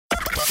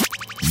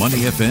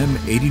Money FM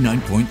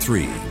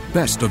 89.3.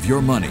 Best of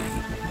your money.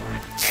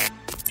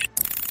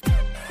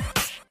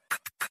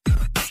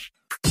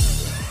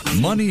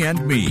 Money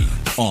and Me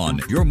on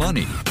Your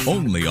Money,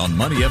 only on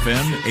Money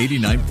FM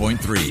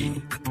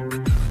 89.3.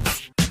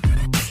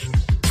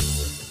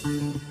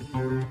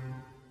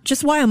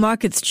 Just why are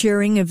markets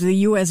cheering if the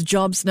U.S.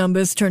 jobs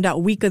numbers turned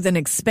out weaker than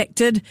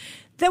expected?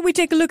 Then we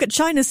take a look at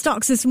China's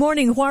stocks this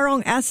morning.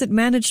 Huarong Asset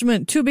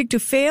Management, too big to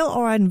fail,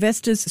 or are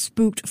investors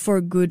spooked for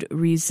good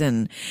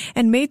reason?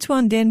 And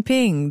Meituan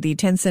Dianping, the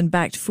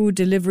Tencent-backed food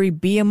delivery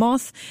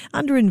behemoth,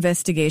 under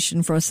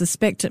investigation for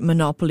suspected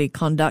monopoly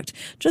conduct,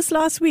 just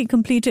last week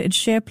completed its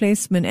share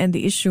placement and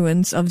the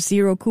issuance of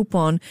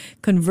zero-coupon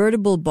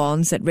convertible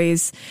bonds that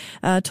raised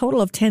a total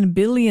of $10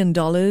 billion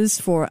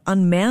for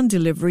unmanned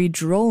delivery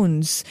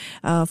drones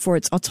for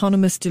its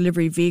autonomous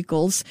delivery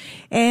vehicles.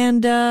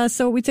 And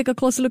so we take a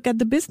closer look at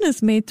the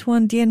business,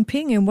 Meituan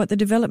Dianping, and what the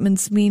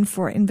developments mean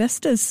for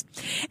investors.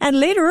 And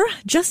later,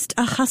 just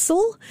a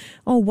hustle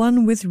or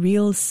one with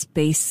real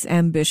space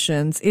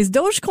ambitions? Is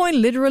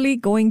Dogecoin literally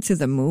going to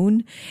the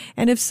moon?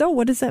 And if so,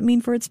 what does that mean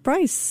for its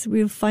price?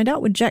 We'll find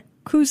out with Jack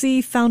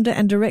Kuzi, founder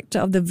and director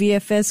of the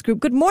VFS Group.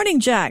 Good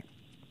morning, Jack.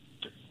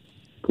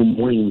 Good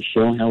morning,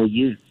 Michelle. How are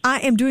you?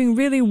 I am doing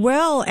really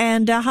well.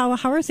 And how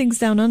are things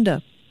down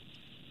under?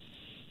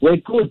 We're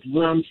good.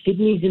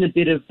 Sydney's in a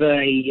bit of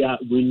a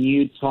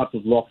renewed type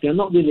of lockdown.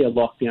 Not really a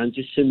lockdown,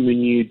 just some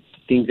renewed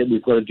things that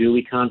we've got to do.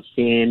 We can't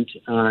stand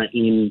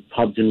in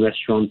pubs and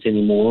restaurants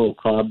anymore, or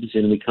clubs,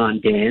 and we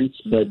can't dance.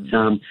 But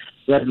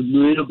we have a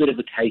little bit of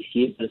a case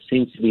here, but it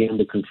seems to be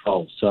under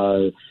control.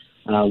 So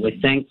we're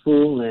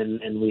thankful,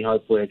 and we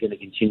hope we're going to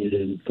continue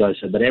to go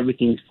so. But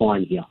everything's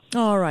fine here.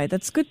 All right,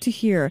 that's good to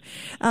hear.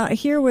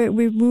 Here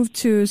we've moved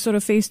to sort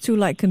of phase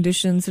 2-like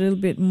conditions, a little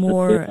bit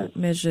more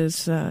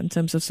measures in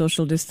terms of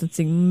social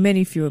distancing.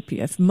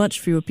 Much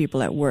fewer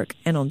people at work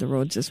and on the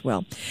roads as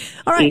well.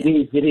 All right.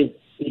 It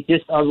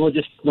is. I will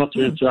just not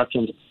to interrupt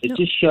you. It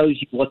just shows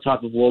you what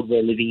type of world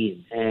we're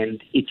living in,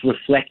 and it's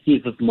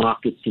reflective of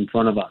markets in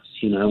front of us.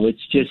 You know,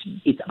 it's just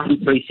it's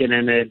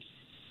unprecedented.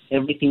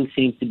 Everything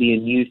seems to be a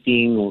new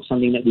thing or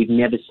something that we've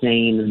never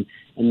seen,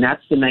 and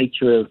that's the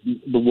nature of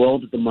the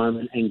world at the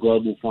moment and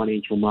global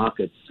financial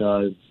markets.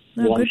 So,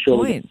 good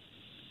point.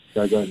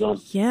 So goes on.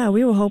 Yeah,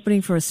 we were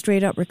hoping for a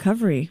straight-up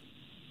recovery.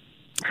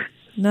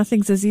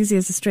 Nothing's as easy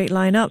as a straight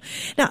line up.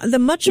 Now, the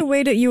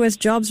much-awaited U.S.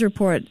 jobs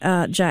report,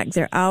 Jack,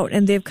 they're out,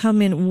 and they've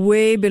come in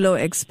way below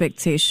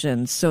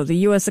expectations. So the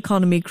U.S.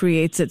 economy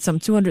created some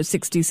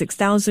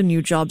 266,000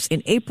 new jobs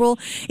in April.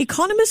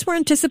 Economists were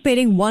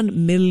anticipating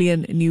 1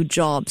 million new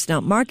jobs.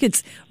 Now,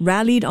 markets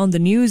rallied on the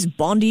news.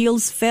 Bond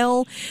yields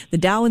fell. The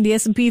Dow and the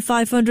S&P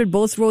 500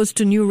 both rose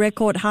to new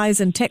record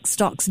highs, and tech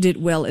stocks did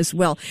well as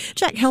well.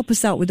 Jack, help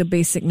us out with the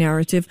basic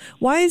narrative.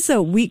 Why is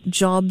a weak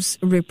jobs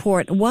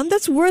report one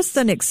that's worse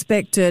than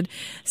expected?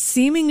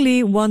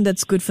 Seemingly one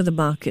that's good for the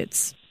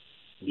markets.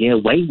 Yeah,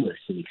 way worse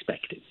than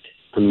expected.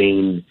 I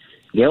mean,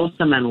 there were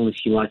some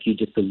analysts, like you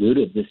just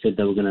alluded, that said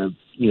they were going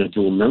to,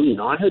 do 1 million.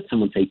 I heard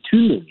someone say 2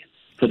 million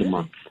for the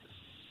month.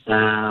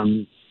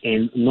 And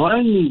not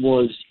only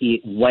was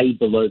it way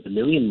below the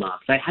million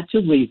mark, they had to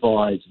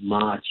revise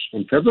March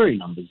and February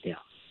numbers down.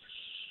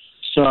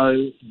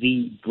 So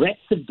the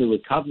breadth of the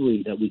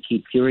recovery that we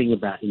keep hearing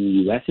about in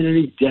the US, and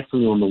it is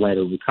definitely on the way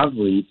to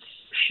recovery,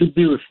 should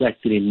be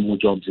reflected in more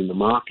jobs in the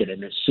market,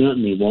 and it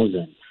certainly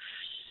wasn't.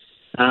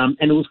 And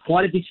it was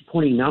quite a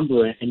disappointing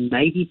number, and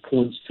maybe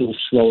points to a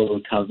slower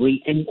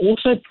recovery, and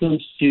also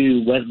points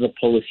to whether the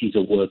policies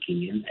are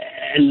working. And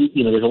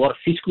there's a lot of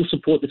fiscal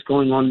support that's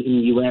going on in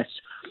the US.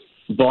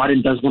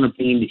 Biden does want to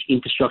bring in this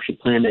infrastructure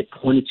plan. They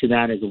pointed to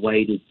that as a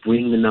way to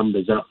bring the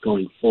numbers up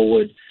going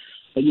forward.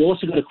 But you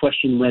also got to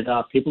question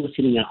whether people are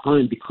sitting at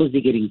home because they're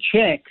getting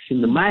checks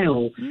in the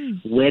mail,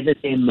 whether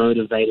they're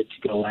motivated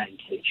to go out and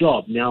get a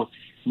job. Now,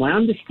 my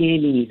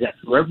understanding is that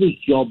for every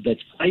job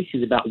that's placed,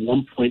 is about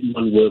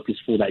 1.1 workers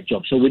for that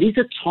job. So it is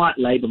a tight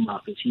labour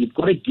market. So you've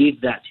got to give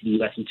that to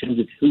the US in terms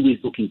of who is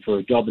looking for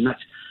a job. And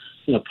that's,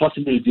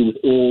 possibly to do with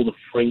all the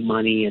free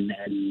money and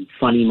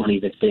funny money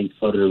that's being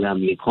floated around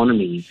the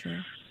economy.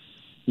 Sure.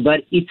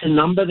 But it's a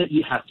number that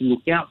you have to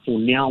look out for.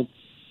 Now,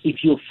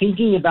 if you're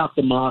thinking about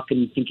the market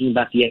and thinking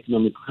about the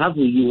economic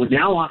recovery, you are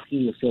now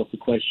asking yourself the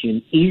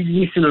question, is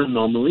this an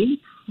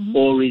anomaly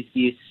or is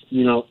this,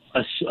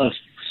 a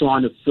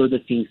sign of further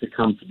things to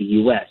come for the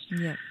US?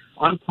 Yeah.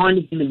 I'm kind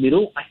of in the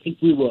middle. I think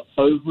we were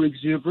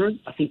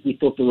over-exuberant. I think we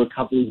thought the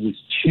recovery was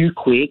too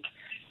quick,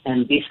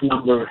 and this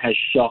number has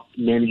shocked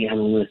many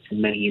analysts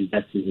and many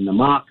investors in the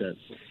market.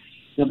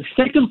 Now, the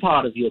second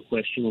part of your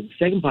question, or the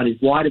second part, is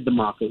why did the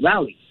market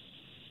rally?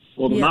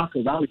 Well, the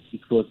market rallied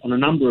because, on a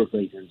number of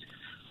reasons.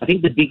 I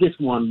think the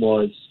biggest one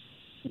was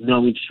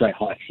no interest rate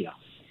hikes here.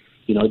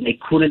 They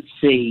couldn't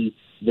see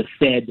the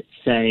Fed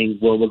saying,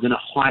 well, we're going to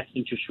hike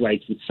interest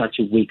rates with such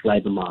a weak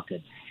labour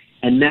market.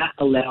 And that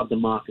allowed the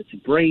market to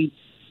breathe.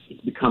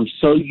 It's become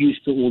so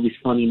used to all this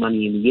funny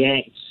money in the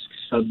air.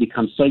 It's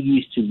become so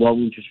used to low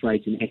interest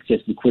rates and excess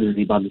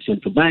liquidity by the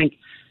central bank.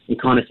 It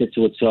kind of said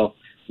to itself,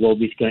 well,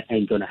 this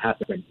ain't going to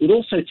happen. It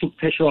also took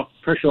pressure off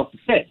the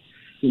Fed.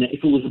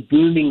 If it was a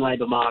booming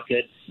labour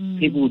market,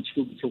 people would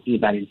still be talking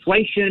about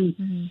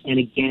inflation, and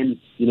again,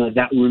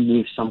 that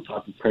removes some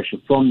type of pressure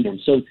from them.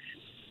 So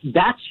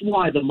that's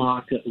why the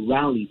market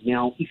rallied.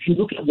 Now, if you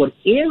look at what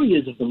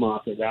areas of the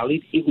market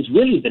rallied, it was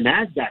really the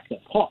NASDAQ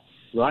that popped,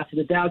 right? So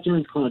the Dow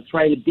Jones kind of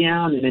traded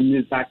down and then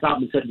moved back up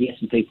instead of the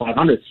S&P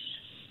 500.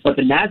 But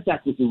the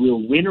NASDAQ was the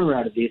real winner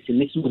out of this, and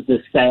this was the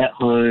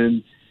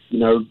stay-at-home,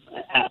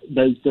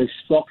 those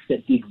stocks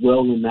that did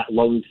well in that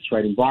low interest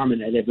rate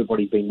environment that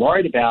everybody's been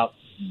worried about,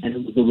 and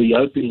it was the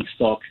reopening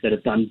stocks that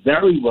have done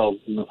very well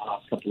in the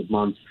past couple of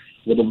months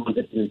were the ones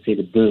that didn't see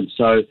the boom.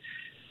 So,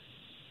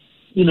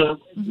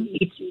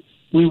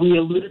 we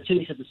alluded to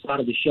this at the start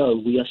of the show.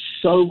 We are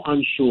so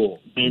unsure,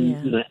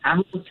 and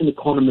analysts and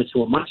economists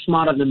who are much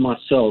smarter than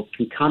myself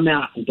can come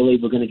out and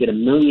believe we're going to get a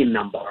million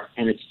number,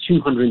 and it's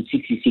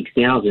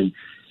 266,000.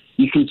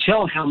 You can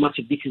tell how much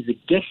of this is a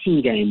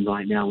guessing game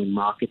right now in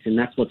markets, and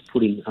that's what's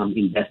putting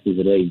investors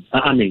at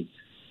ease.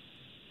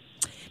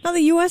 Now,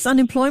 the U.S.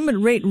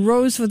 unemployment rate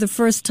rose for the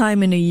first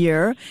time in a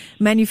year.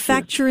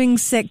 Manufacturing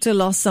sector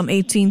lost some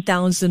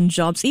 18,000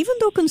 jobs, even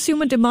though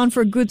consumer demand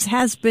for goods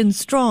has been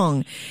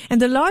strong. And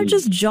the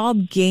largest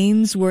job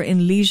gains were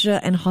in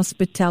leisure and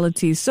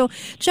hospitality. So,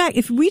 Jack,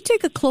 if we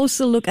take a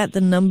closer look at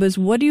the numbers,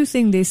 what do you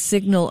think they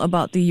signal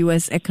about the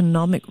U.S.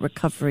 economic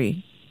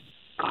recovery?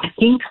 I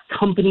think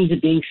companies are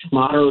being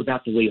smarter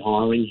about the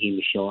rehiring here,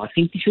 Michelle. I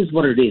think this is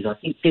what it is. I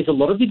think there's a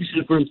lot of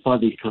exuberance by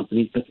these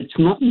companies, but it's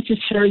not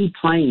necessarily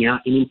playing out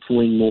in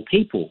employing more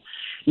people.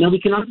 Now, we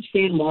can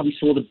understand why we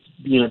saw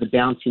the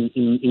bounce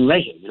in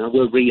leisure.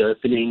 We're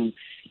reopening.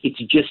 It's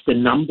just a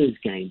numbers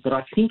game. But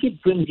I think it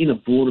brings in a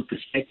broader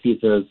perspective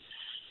of,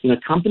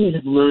 companies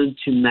have learned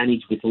to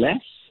manage with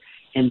less,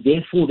 and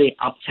therefore their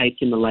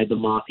uptake in the labour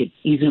market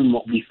isn't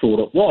what we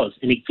thought it was.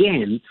 And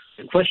again,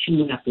 the question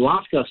we have to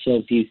ask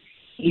ourselves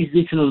is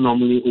this an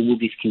anomaly or will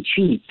this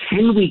continue?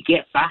 Can we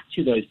get back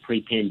to those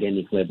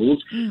pre-pandemic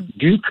levels?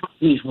 Do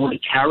companies want to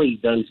carry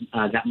those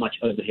that much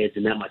overheads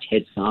and that much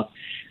head staff?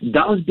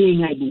 Does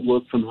being able to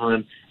work from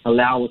home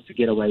allow us to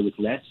get away with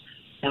less?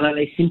 And are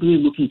they simply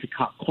looking to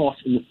cut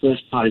costs in the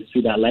first part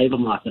through that labour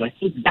market? I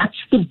think that's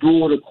the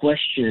broader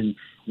question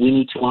we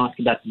need to ask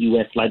about the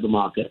US labour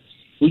market.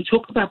 We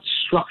talk about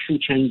structural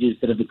changes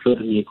that have occurred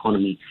in the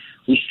economy.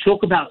 We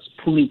talk about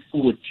pulling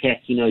forward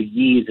tech,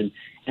 years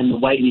and the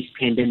way this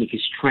pandemic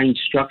has changed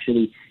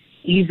structurally.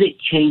 Is it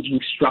changing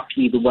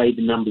structurally the way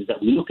the numbers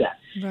that we look at?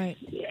 Right.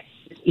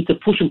 It's a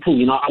push and pull.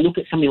 I look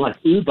at something like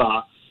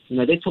Uber.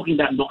 They're talking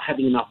about not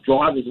having enough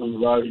drivers on the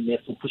road and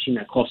therefore pushing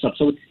that cost up.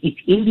 So it's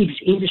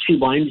industry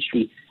by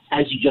industry,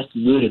 as you just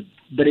alluded.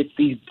 But it's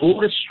these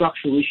broader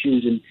structural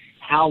issues and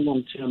how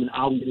long-term and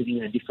are we living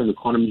in a different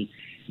economy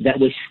that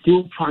we're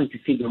still trying to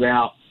figure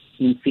out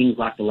in things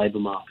like the labour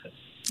market.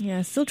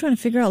 Yeah, still trying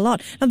to figure out a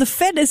lot. Now, the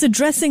Fed is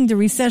addressing the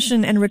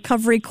recession and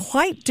recovery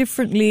quite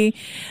differently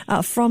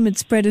from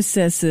its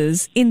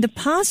predecessors. In the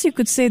past, you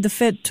could say the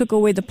Fed took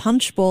away the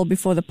punch bowl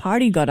before the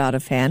party got out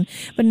of hand.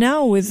 But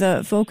now, with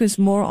a focus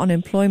more on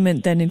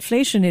employment than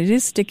inflation, it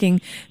is sticking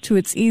to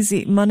its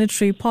easy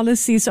monetary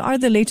policy. So are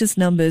the latest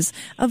numbers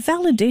a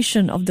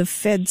validation of the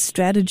Fed's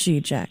strategy,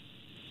 Jack?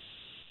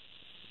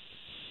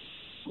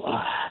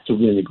 That's a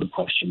really good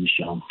question,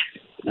 Michelle.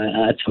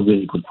 That's a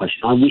really good question.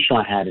 I wish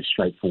I had a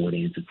straightforward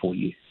answer for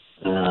you.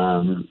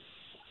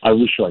 I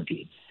wish I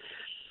did.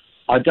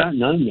 I don't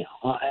know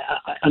now.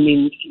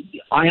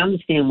 I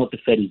understand what the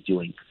Fed is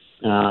doing.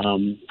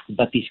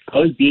 But this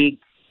go big,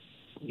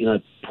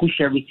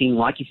 push everything,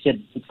 like you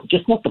said, it's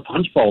just not the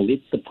punch bowl.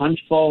 It's the punch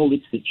bowl,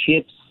 it's the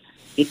chips,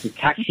 it's a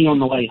taxi on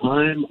the way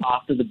home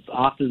after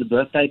the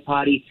birthday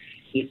party.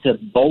 It's a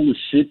bowl of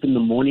soup in the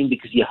morning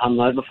because you're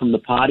hungover from the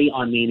party.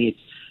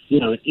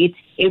 It's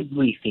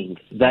everything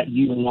that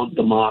you want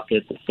the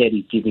market, the Fed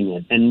is giving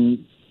it.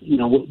 And,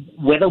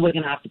 whether we're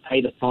going to have to pay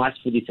the price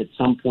for this at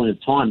some point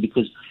of time,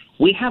 because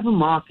we have a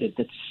market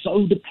that's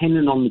so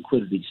dependent on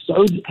liquidity,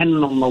 so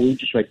dependent on low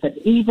interest rates, that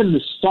even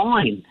the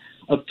sign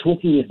of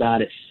talking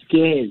about it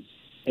scares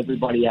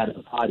everybody out of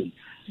the party.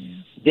 Yeah.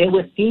 There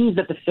were things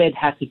that the Fed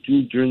had to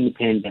do during the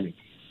pandemic.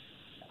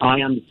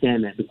 I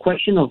understand that. The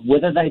question of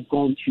whether they've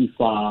gone too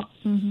far,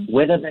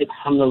 whether they've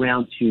hung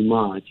around too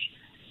much,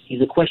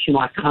 is a question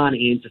I can't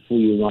answer for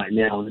you right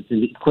now. It's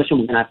a question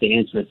we're going to have to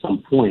answer at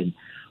some point.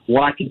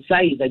 What I can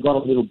say is they got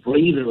a little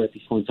breather at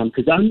this point in time,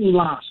 because only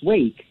last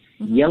week,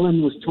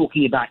 Yellen was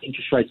talking about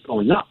interest rates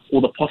going up,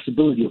 or the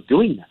possibility of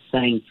doing that,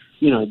 saying,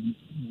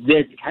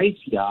 there's a case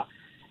here,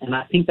 and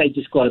I think they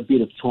just got a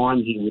bit of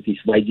time here with these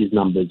wages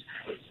numbers.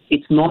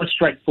 It's not a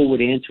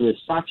straightforward answer as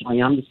such. I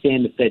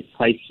understand the Fed's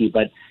place here,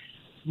 but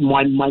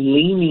my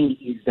leaning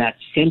is that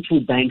central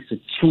banks are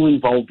too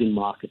involved in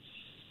markets.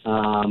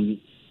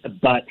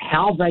 But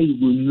how they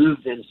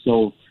remove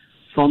themselves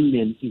from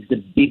them is the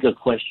bigger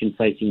question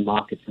facing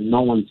markets, and no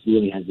one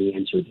really has the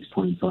answer at this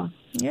point in time.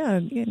 Yeah,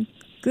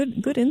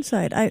 Good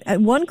insight.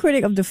 One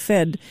critic of the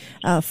Fed,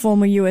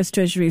 former U.S.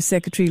 Treasury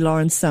Secretary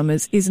Lawrence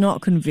Summers, is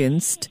not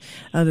convinced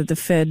that the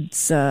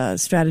Fed's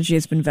strategy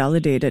has been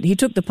validated. He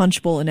took the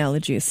punch bowl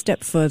analogy a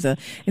step further.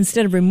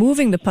 Instead of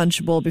removing the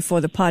punch bowl before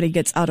the party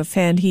gets out of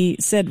hand, he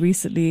said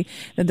recently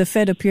that the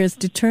Fed appears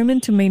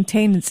determined to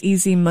maintain its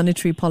easy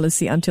monetary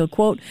policy until,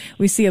 quote,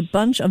 we see a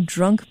bunch of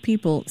drunk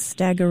people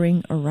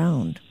staggering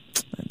around.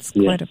 That's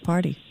quite a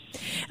party.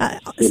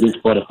 It is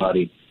quite a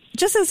party.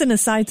 Just as an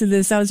aside to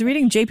this, I was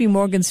reading JP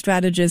Morgan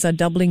strategists are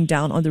doubling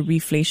down on the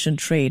reflation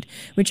trade,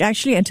 which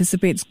actually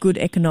anticipates good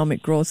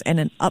economic growth and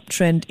an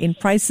uptrend in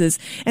prices.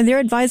 And they're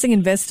advising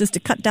investors to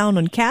cut down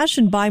on cash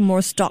and buy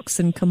more stocks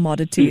and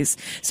commodities.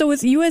 So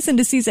with U.S.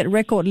 indices at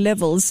record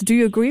levels, do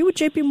you agree with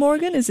JP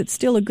Morgan? Is it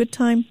still a good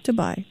time to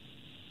buy?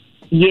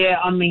 Yeah,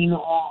 I mean,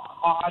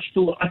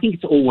 I think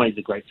it's always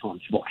a great time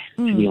to buy,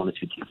 to be honest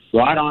with you.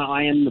 Right?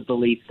 I am the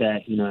belief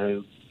that,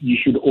 you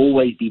should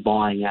always be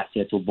buying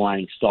assets or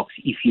buying stocks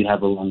if you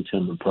have a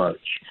long-term approach.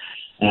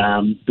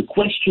 The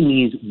question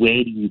is,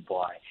 where do you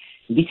buy?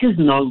 This is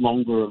no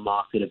longer a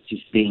market of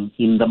just being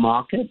in the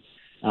market.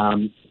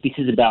 This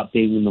is about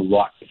being in the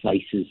right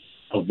places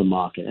of the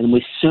market. And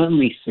we're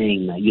certainly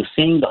seeing that. You're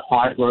seeing the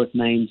high-growth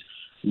names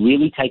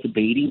really take a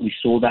beating. We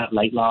saw that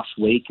late last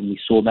week, and we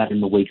saw that in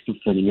the weeks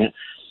preceding it.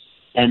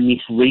 And this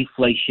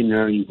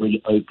reflationary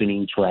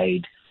reopening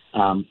trade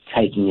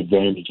taking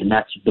advantage, and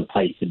that's the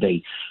place to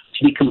be.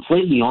 To be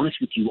completely honest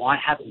with you, I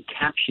haven't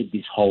captured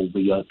this whole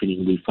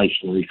reopening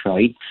reflationary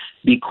trade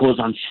because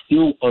I'm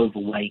still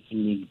overweight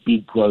in these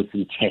big growth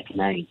and tech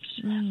names.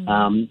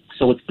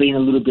 So it's been a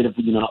little bit of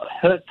a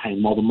hurt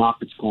pain while the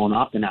market's gone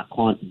up and our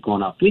clients have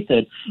gone up with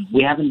it.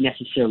 We haven't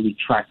necessarily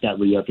tracked that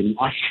reopening.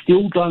 I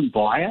still don't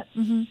buy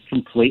it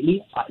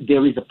completely.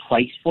 There is a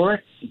place for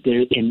it,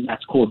 and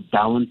that's called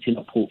balance in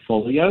a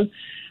portfolio.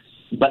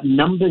 But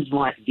numbers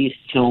like this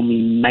tell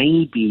me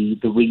maybe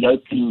the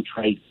reopening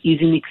trade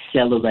isn't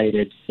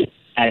accelerated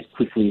as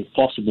quickly as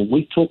possible.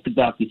 We've talked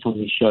about this on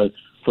this show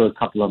for a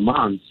couple of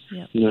months.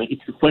 Yep.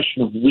 It's the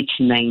question of which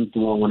names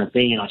do I want to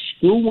be, and I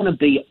still want to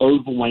be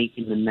overweight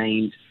in the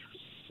names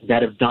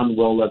that have done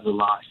well over the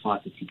last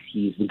 5 to 6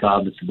 years,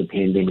 regardless of the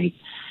pandemic.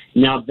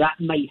 Now, that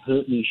may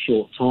hurt me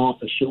short term,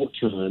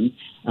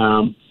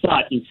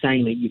 but in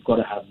saying that, you've got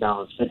to have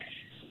balance. But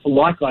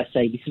like I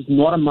say, this is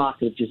not a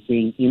market of just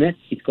being in it.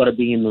 It's got to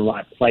be in the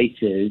right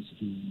places.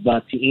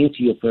 But to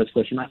answer your first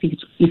question, I think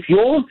if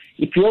you're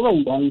a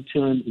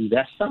long-term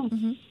investor,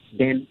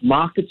 then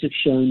markets have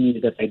shown you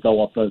that they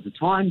go up over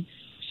time.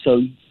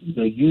 So,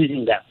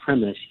 using that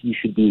premise, you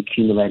should be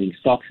accumulating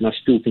stocks, and I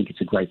still think it's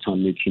a great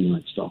time to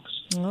accumulate stocks.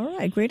 All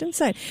right, great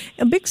insight.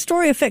 A big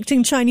story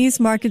affecting Chinese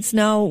markets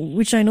now,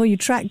 which I know you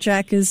track,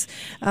 Jack, is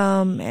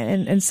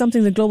and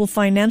something the global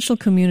financial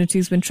community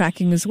has been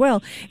tracking as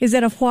well, is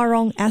that of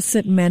Huarong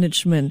Asset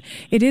Management.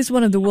 It is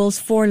one of the world's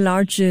 4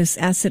 largest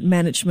asset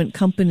management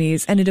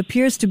companies, and it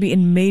appears to be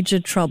in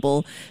major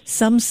trouble,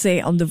 some say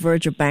on the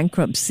verge of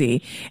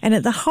bankruptcy. And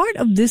at the heart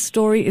of this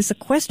story is a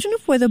question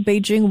of whether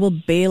Beijing will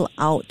bail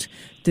out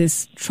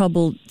this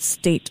troubled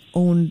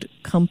state-owned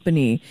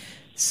company.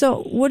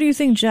 So what do you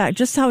think, Jack?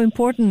 Just how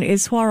important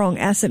is Huarong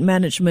Asset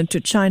Management to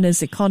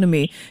China's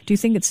economy? Do you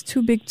think it's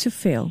too big to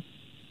fail?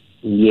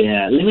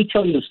 Yeah, let me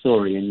tell you a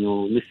story, and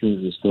you'll listen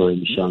to the story,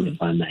 Michelle,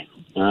 if I may.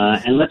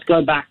 And let's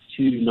go back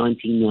to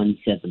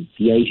 1997,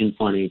 the Asian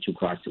financial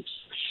crisis.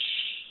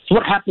 So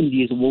what happened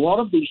is a lot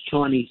of these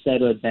Chinese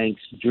state-owned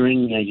banks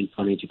during the Asian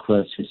financial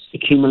crisis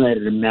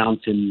accumulated a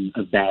mountain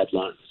of bad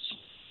loans.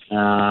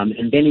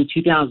 And then in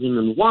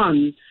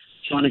 2001,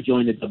 China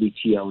joined the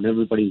WTO, and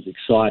everybody was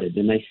excited.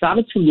 And they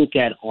started to look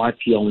at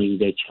IPOing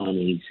their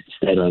Chinese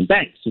state-owned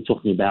banks. We're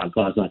talking about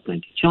guys like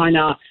Bank of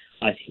China,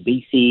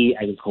 ICBC,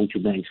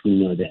 agricultural banks, we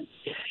know them.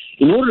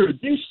 In order to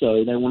do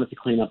so, they wanted to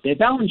clean up their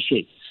balance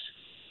sheets.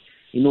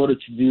 In order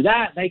to do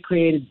that, they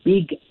created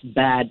big,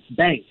 bad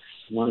banks,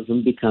 one of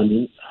them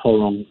becoming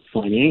Huarong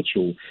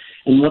Financial.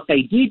 And what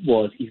they did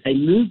is they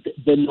moved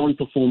the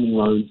non-performing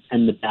loans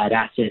and the bad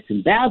assets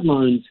and bad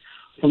loans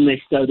from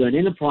their state-owned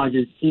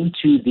enterprises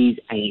into these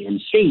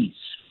AMCs.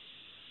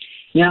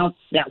 Now,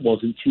 that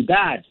wasn't too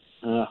bad.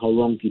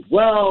 Huarong did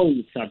well.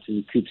 It started to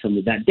recoup some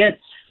of that debt.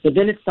 But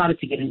then it started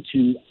to get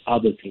into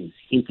other things,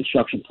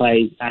 infrastructure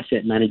plays,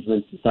 asset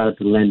management. It started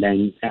to lend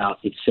out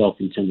itself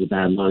in terms of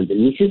bad loans.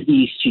 And this is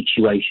the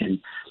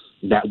situation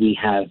that we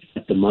have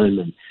at the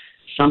moment.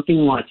 Something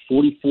like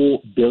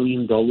 $44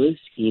 billion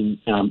in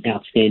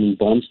outstanding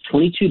bonds.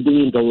 $22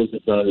 billion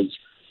of those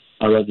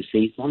are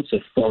overseas bonds, so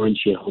foreign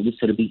shareholders.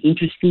 So it'll be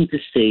interesting to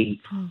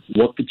see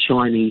what the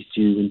Chinese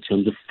do in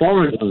terms of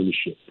foreign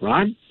ownership,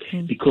 right?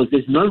 Because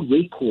there's no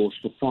recourse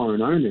for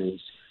foreign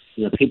owners,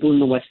 people in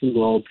the Western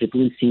world,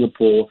 people in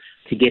Singapore,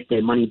 to get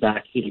their money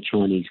back in a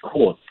Chinese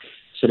court.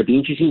 So it'll be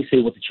interesting to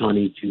see what the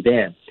Chinese do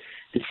there.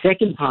 The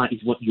second part is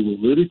what you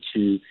alluded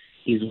to,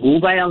 is will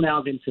they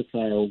allow them to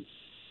fail,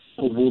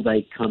 or will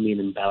they come in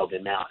and bail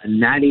them out? And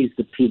that is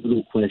the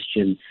pivotal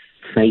question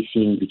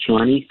facing the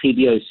Chinese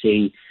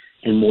PBOC,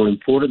 and more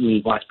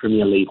importantly, Vice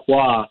Premier Li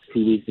Hua,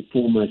 who is the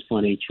foremost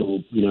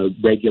financial,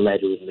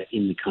 regulator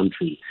in the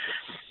country.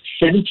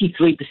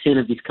 73%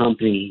 of this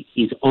company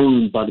is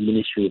owned by the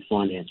Ministry of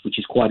Finance, which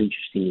is quite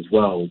interesting as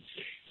well.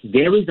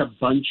 There is a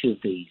bunch of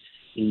these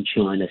in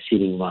China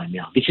sitting right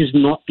now. This is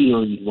not the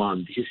only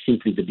one. This is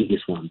simply the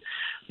biggest one.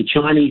 The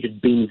Chinese have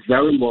been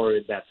very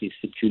worried about this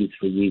for 2 to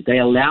 3 years. They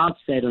allowed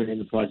state-owned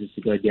enterprises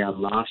to go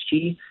down last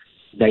year.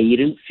 They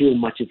didn't feel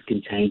much of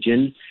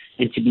contagion.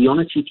 And to be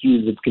honest with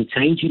you, the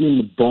contagion in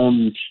the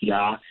bonds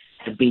here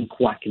have been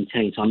quite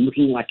contained. So I'm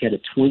looking like at a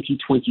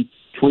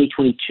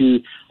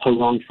 2022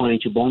 Hurong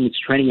financial bond. It's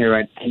trading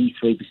around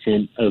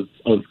 83% of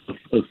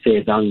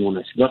fair value on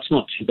it. So that's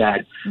not too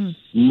bad.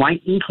 My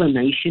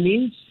inclination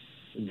is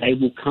they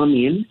will come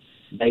in,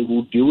 they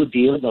will do a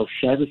deal, they'll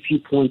shave a few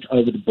points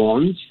over the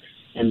bonds,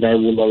 and they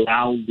will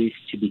allow this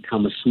to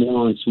become a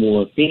smaller and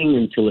smaller thing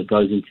until it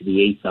goes into the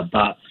ether.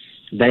 But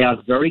they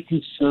are very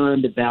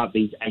concerned about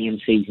these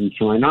AMCs in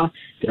China.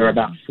 There are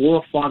about 4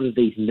 or 5 of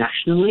these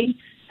nationally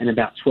and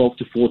about 12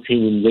 to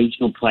 14 in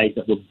regional plays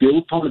that were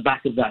built on the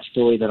back of that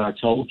story that I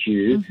told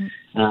you,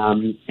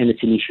 and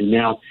it's an issue.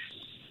 Now,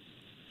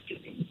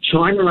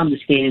 China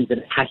understands that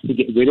it has to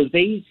get rid of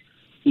these.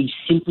 You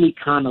simply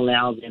can't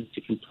allow them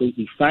to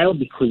completely fail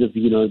because of,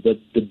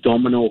 the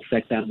domino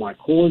effect that might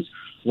cause.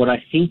 What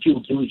I think you'll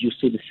do is you'll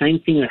see the same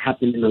thing that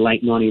happened in the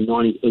late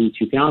 1990s, early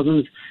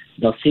 2000s.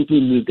 They'll simply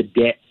move the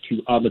debt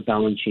to other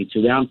balance sheets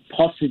around,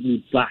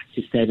 possibly back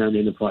to state-owned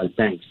enterprise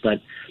banks.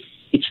 But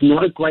it's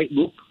not a great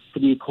look for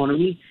the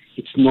economy.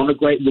 It's not a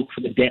great look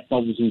for the debt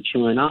bubbles in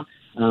China,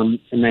 and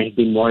they've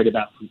been worried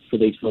about for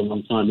these for a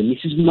long time. And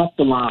this is not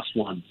the last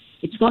one.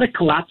 It's not a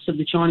collapse of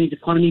the Chinese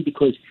economy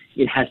because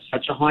it has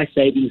such a high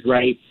savings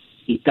rate.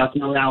 It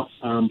doesn't allow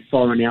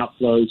foreign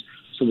outflows,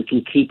 so we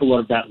can keep a lot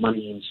of that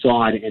money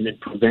inside and then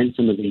prevent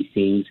some of these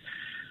things.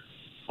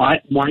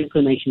 My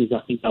inclination is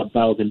I think they'll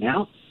bail them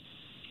out.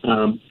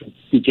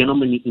 The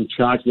gentleman in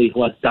charge, Li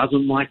Hua,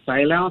 doesn't like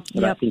bailouts,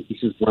 but I think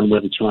this is one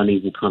where the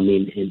Chinese will come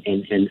in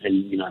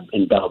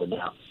and bail them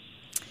out.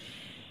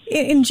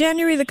 In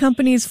January, the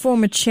company's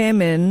former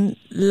chairman,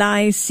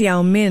 Lai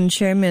Xiaomin,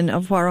 chairman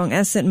of Huarong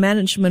Asset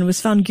Management, was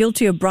found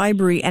guilty of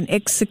bribery and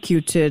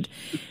executed.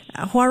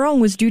 Huarong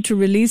was due to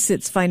release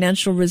its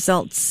financial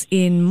results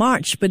in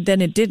March, but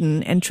then it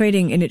didn't, and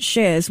trading in its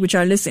shares, which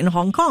are listed in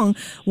Hong Kong,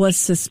 was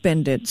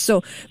suspended.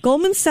 So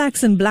Goldman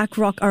Sachs and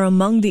BlackRock are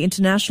among the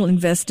international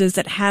investors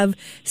that have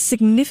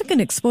significant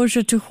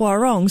exposure to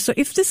Huarong. So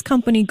if this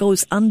company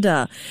goes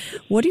under,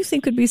 what do you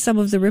think could be some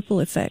of the ripple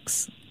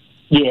effects?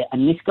 Yeah,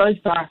 and this goes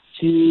back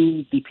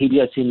to the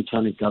PBOC and the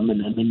Chinese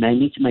government. I mean, they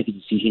need to make a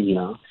decision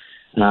here,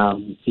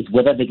 is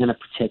whether they're going to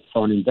protect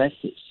foreign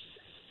investors.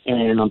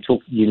 And I'm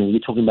talking, you're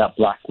talking about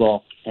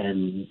BlackRock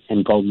and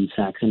Goldman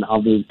Sachs and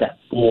others that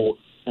bought.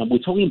 And we're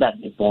talking about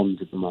their bonds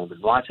at the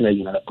moment, right? So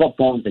they've got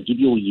bonds that give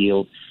you a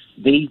yield.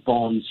 These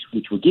bonds,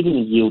 which were giving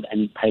a yield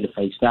and you pay to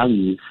face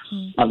value,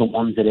 are the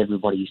ones that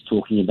everybody is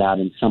talking about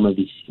and some of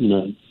these,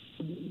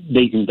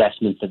 these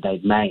investments that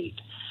they've made.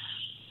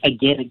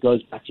 Again, it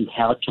goes back to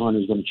how China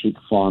is going to treat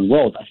the foreign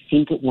world. I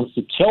think it wants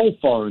to tell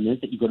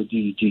foreigners that you've got to do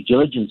your due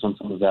diligence on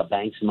some of our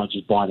banks and not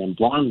just buy them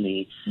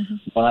blindly.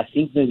 But I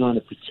think they're going to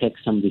protect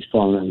some of this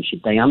foreign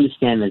ownership. They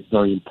understand that it's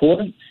very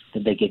important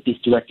that they get this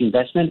direct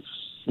investment.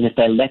 And if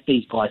they let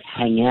these guys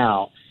hang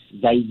out,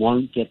 they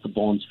won't get the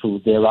bonds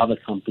for their other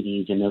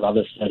companies and their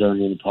other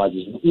state-owned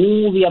enterprises and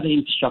all the other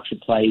infrastructure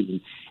plays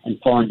and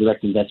foreign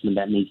direct investment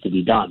that needs to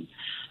be done.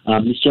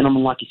 This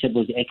gentleman, like you said,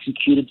 was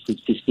executed for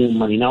stealing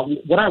money. Now,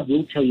 what I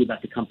will tell you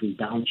about the company's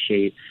balance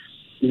sheet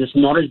is it's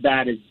not as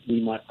bad as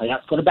we might play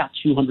out. It's got about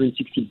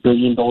 $260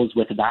 billion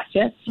worth of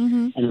assets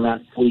and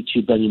around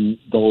 $42 billion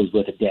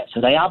worth of debt.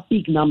 So they are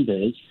big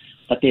numbers,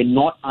 but they're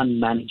not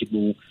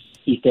unmanageable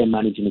if they're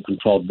managed in a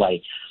controlled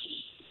way.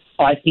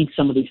 I think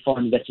some of these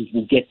foreign investors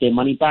will get their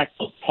money back.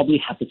 They'll probably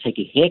have to take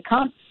a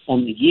haircut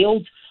on the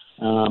yield,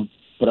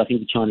 but I think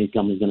the Chinese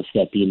government is going to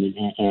step in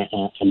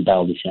and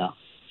bail this out.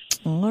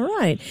 All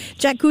right.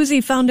 Jack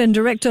Kuzi, founder and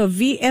director of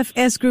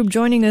VFS Group,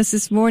 joining us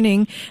this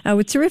morning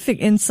with terrific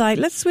insight.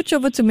 Let's switch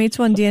over to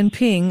Meituan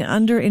Dianping,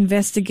 under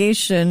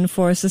investigation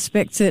for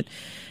suspected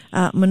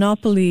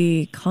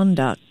monopoly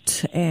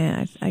conduct.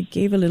 And I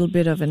gave a little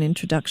bit of an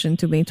introduction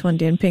to Meituan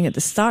Dianping at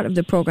the start of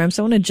the program,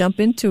 so I want to jump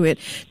into it.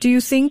 Do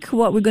you think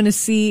what we're going to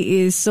see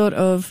is sort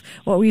of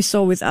what we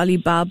saw with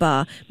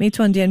Alibaba?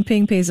 Meituan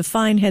Dianping pays a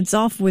fine, heads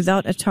off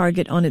without a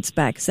target on its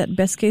back. Is that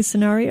best case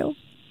scenario?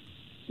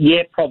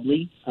 Yeah,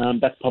 probably.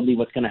 That's probably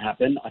what's going to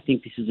happen. I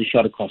think this is a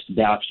shot across the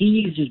bow.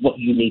 Here is what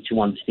you need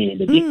to understand.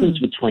 The difference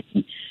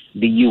between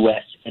the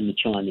US and the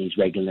Chinese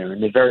regulator,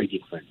 and they're very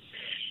different.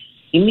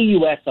 In the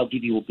US, they'll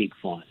give you a big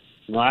fine,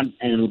 right?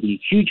 And it'll be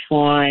a huge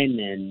fine,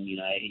 and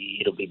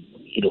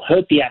it'll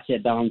hurt the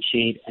asset balance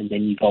sheet, and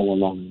then you go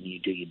along and you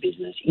do your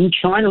business. In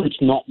China,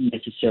 it's not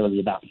necessarily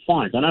about the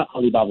fines. I know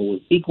Alibaba was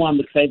a big one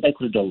because they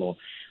could have done a lot.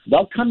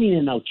 They'll come in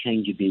and they'll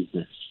change your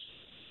business,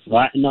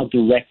 right? And they'll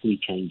directly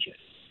change it.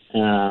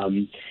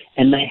 And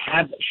they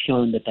have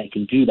shown that they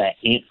can do that.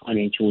 Ant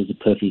Financial is a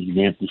perfect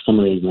example of some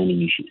of these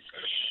lending issues.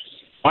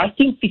 I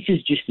think this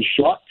is just a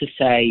shot to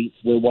say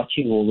we're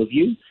watching all of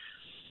you.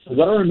 We've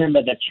got to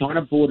remember that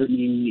China brought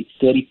in its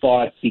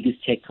 35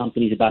 biggest tech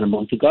companies about a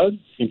month ago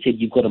and said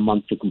you've got a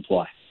month to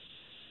comply.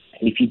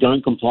 And if you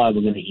don't comply,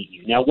 we're going to hit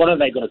you. Now, what are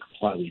they got to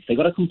comply with? They've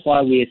got to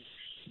comply with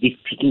this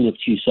picking of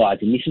two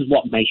sides, and this is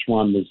what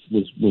Meishuan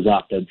was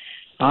after,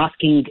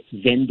 asking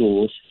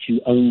vendors to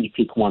only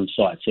pick one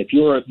side. So if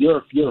you're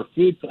a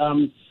food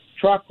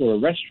truck or a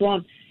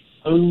restaurant,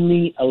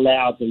 only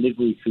allow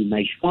delivery through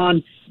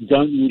Meishuan.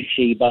 Don't use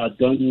Sheba,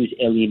 don't use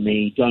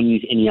LME, don't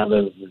use any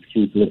other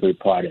food delivery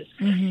providers.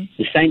 Mm-hmm.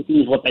 The same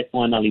thing is what they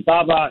find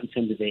Alibaba in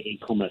terms of their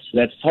e-commerce. So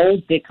they've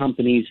told their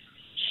companies,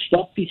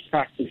 stop this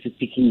practice of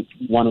picking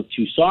one or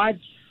two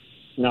sides,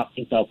 and I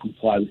think they'll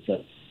comply with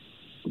it.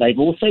 They've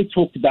also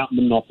talked about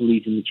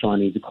monopolies in the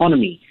Chinese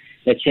economy.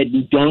 They've said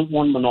we don't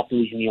want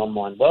monopolies in the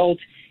online world.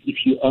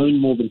 If you own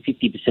more than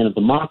 50% of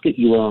the market,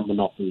 you are a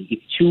monopoly. If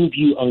two of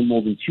you own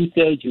more than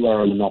two-thirds, you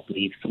are a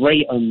monopoly. If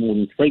three own more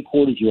than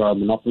three-quarters, you are a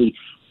monopoly.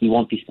 We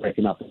want this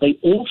broken up. But they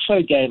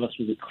also gave us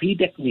with a clear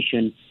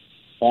definition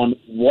on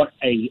what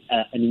an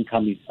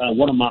income is,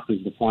 what a market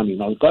is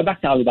defining. I'll go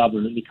back to Alibaba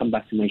and let me come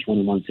back to Meishuan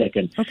in 1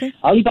 second. Okay.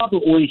 Alibaba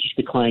always used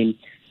to claim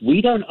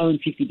we don't own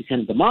 50%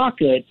 of the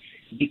market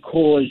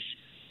because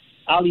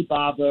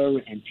Alibaba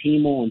and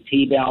Tmall and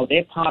Taobao,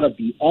 they're part of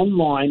the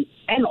online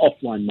and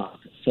offline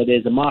market. So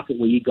there's a market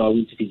where you go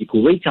into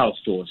physical retail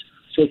stores.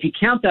 So if you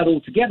count that all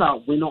together,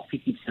 we're not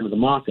 50% of the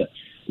market.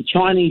 The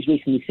Chinese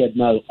recently said,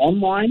 no,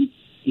 online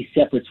is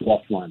separate to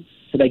offline.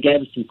 So they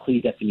gave us some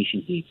clear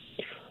definition here.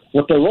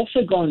 What they're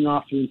also going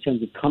after in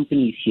terms of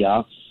companies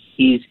here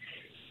is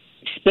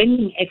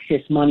spending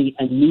excess money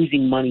and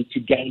losing money to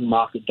gain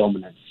market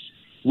dominance,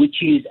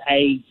 which is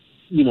a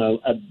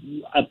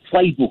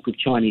playbook of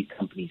Chinese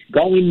companies.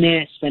 Go in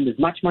there, spend as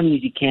much money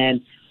as you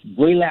can,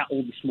 reel out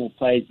all the small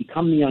players,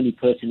 become the only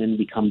person and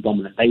become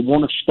dominant. They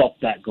want to stop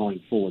that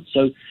going forward.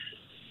 So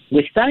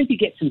we're starting to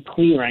get some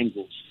clear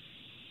angles.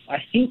 I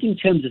think in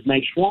terms of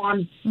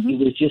Meishuan, it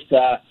was just,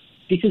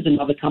 this is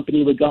another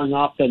company we're going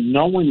after.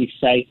 No one is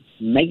safe.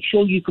 Make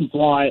sure you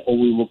comply or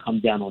we will come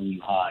down on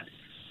you hard.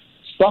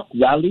 Stock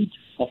rallied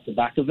off the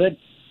back of it.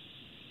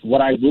 What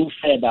I will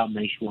say about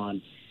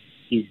Meishuan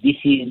is this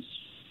is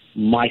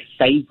my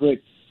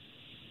favorite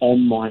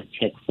online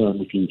tech firm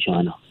within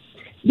China.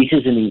 This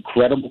is an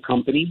incredible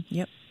company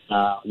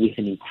with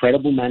an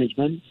incredible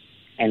management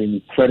and an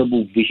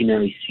incredible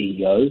visionary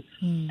CEO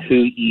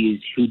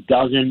who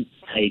doesn't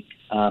take,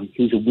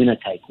 who's a winner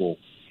take all.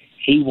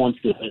 He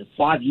wants to,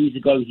 5 years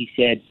ago he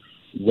said,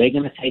 we're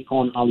going to take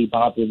on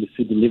Alibaba in the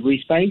food delivery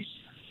space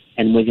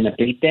and we're going to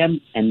beat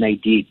them, and they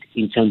did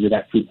in terms of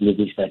that food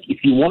delivery space. If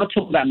you want to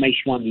talk about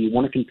Meishuan and you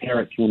want to compare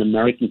it to an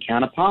American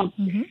counterpart,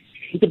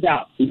 think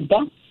about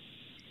Uber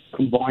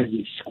combined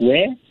with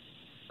Square,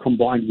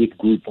 combined with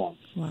Groupon.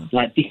 Wow.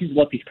 Like, this is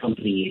what this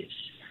company is.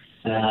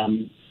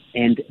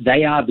 And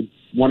they are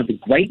one of the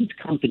greatest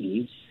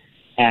companies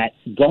at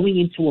going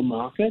into a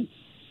market,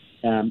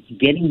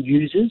 getting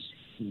users,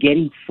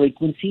 getting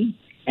frequency,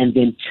 and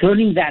then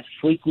turning that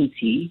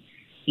frequency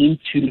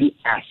into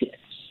assets.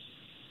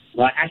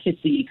 Right? Assets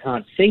that you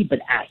can't see, but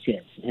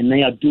assets. And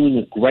they are doing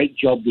a great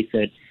job with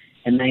it.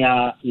 And they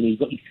are, you've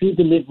got your food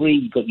delivery,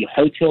 you've got your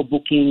hotel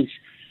bookings,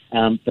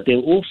 but they're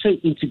also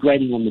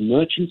integrating on the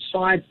merchant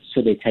side.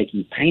 So they're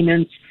taking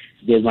payments,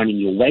 they're running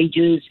your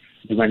wages,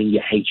 they're running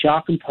your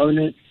HR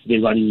component,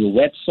 they're running your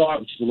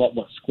website, which is a lot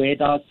what Square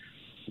does.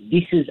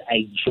 This is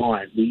a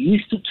giant. We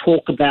used to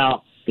talk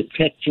about the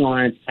tech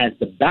giants as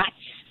the bats,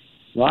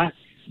 right?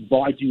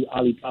 Baidu,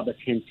 Alibaba,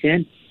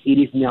 Tencent. It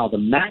is now the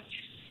mats,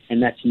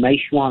 and that's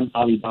Meishuan,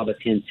 Alibaba,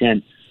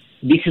 Tencent.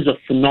 This is a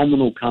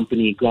phenomenal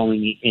company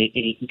going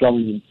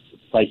in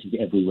places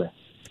everywhere.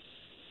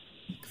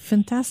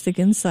 Fantastic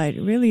insight.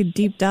 Really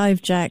deep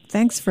dive, Jack.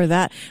 Thanks for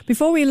that.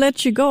 Before we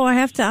let you go, I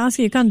have to ask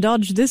you can't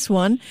dodge this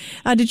one.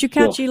 Did you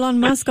catch Elon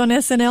Musk on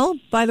SNL,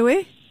 by the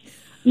way?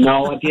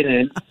 No, I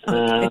didn't.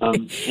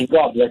 And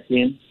God bless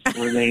him.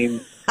 I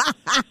mean,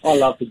 I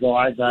love the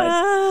guy.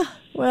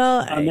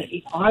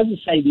 I will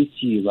say this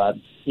to you,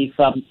 if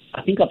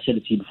I think I've said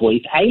it to you before.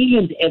 If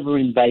aliens ever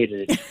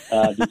invaded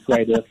this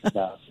great Earth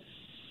stuff,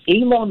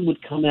 Elon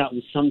would come out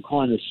with some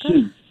kind of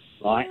suit,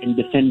 right, and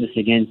defend us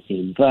against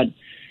him. But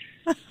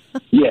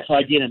yes,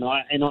 I did, and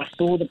I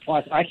saw the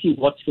price. I actually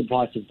watched the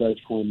price of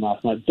Dogecoin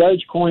last night.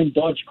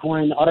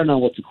 Dogecoin. I don't know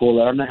what to call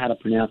it. I don't know how to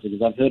pronounce it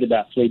because I've heard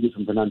about 3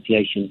 different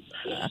pronunciations.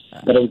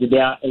 But it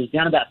was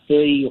down about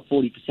 30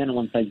 or 40% at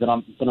one stage. But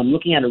I'm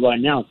looking at it right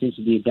now. It seems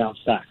to be a bounce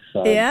back.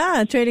 So.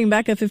 Yeah, trading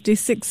back at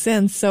 56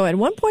 cents. So at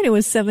one point it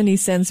was 70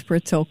 cents per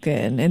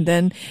token, and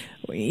then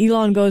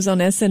Elon goes on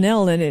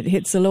SNL and it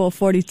hits a low of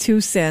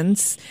 42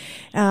 cents.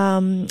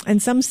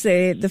 And some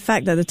say the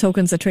fact that the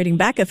tokens are trading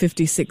back at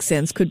 56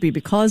 cents could be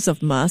because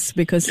of Musk,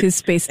 because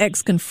his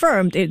SpaceX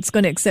confirmed it's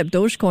going to accept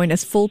Dogecoin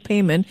as full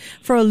payment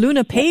for a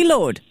lunar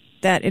payload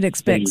that it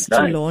expects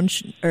to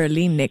launch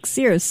early next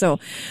year. So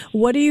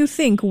what do you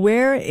think?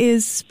 Where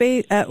is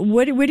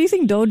where do you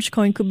think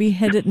Dogecoin could be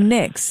headed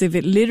next if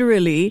it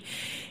literally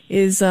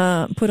is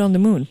put on the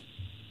moon?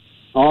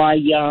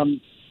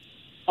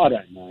 I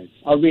don't know.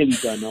 I really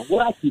don't know.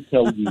 What I can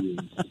tell you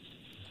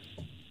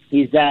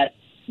is that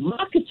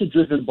markets are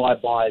driven by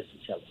buyers and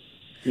sellers.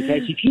 Okay,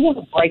 so if you want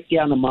to break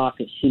down the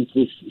market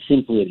simply,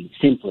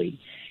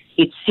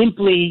 it's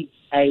simply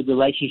a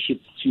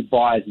relationship to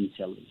buyers and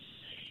sellers.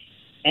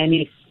 And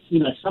if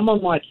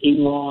someone like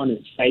Elon and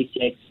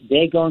SpaceX,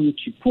 they're going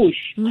to push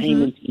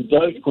payments in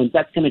Dogecoin,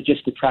 that's going to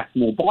just attract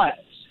more buyers,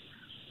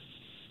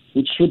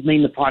 which should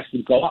mean the price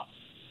would go up.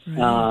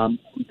 Right.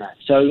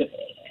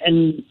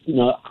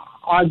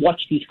 I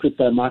watch this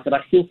crypto market.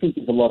 I still think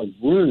there's a lot of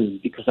room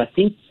because I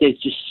think there's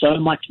just so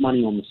much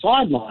money on the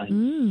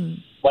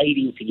sideline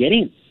waiting to get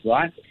in,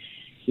 right?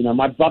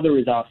 My brother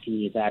is asking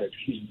me about it.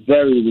 He's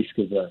very risk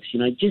averse.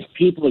 Just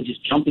people are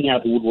just jumping out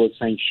of the woodwork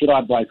saying, should I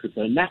buy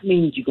crypto? And that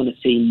means you're going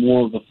to see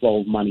more of a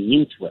flow of money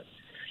into it.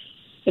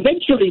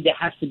 Eventually, there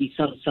has to be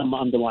some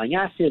underlying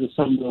asset or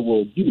some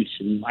real-world use.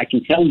 And I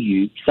can tell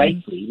you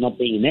safely, not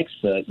being an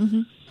expert,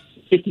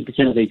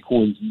 50% of these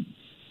coins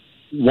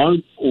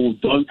won't or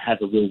don't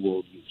have a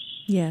real-world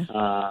use. Yeah.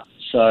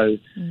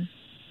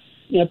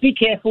 Be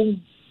careful.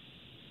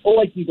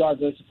 Always be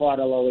diversified,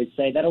 I'll always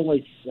say. That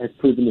always has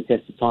proven the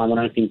test of time. I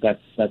don't think that's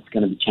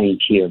going to be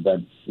changed here, but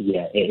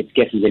yeah, it's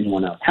guess as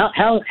anyone else. How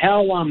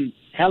long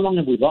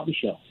have we got,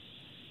 Michelle?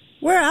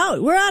 We're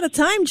out of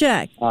time,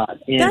 Jack.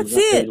 That's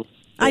it.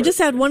 I just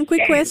had one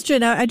quick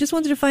question. I just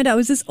wanted to find out,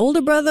 was this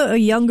older brother or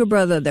younger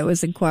brother that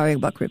was inquiring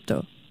about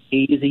crypto?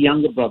 He is a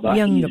younger brother.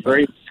 He's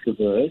very risk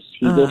averse.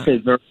 He's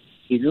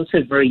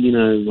also very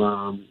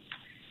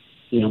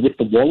with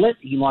the wallet,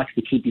 he likes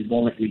to keep his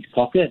wallet in his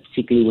pocket,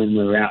 particularly when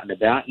we're out and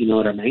about, you know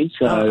what I mean?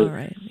 So, all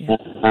right. Yeah.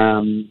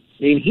 And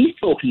he's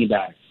talking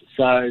about it.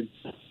 So,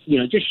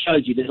 just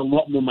shows you there's a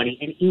lot more money,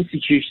 and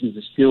institutions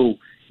are still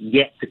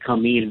yet to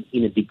come in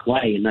a big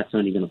way, and that's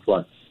only going to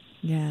flow.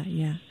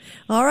 Yeah.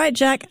 All right,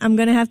 Jack, I'm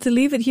going to have to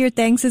leave it here.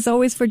 Thanks as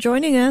always for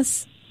joining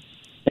us.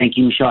 Thank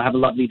you, Michelle. Have a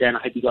lovely day, and I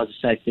hope you guys are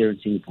safe there in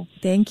Singapore.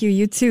 Thank you.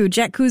 You too.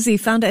 Jack Kuzi,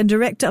 founder and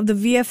director of the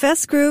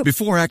VFS Group.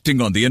 Before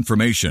acting on the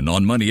information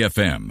on Money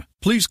FM,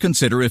 please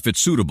consider if it's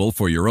suitable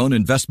for your own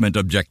investment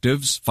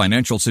objectives,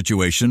 financial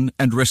situation,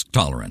 and risk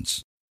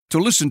tolerance. To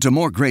listen to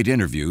more great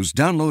interviews,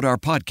 download our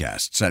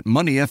podcasts at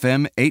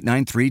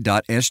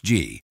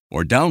moneyfm893.sg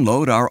or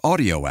download our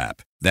audio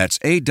app. That's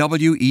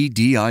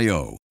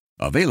AWEDIO.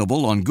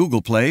 Available on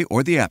Google Play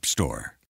or the App Store.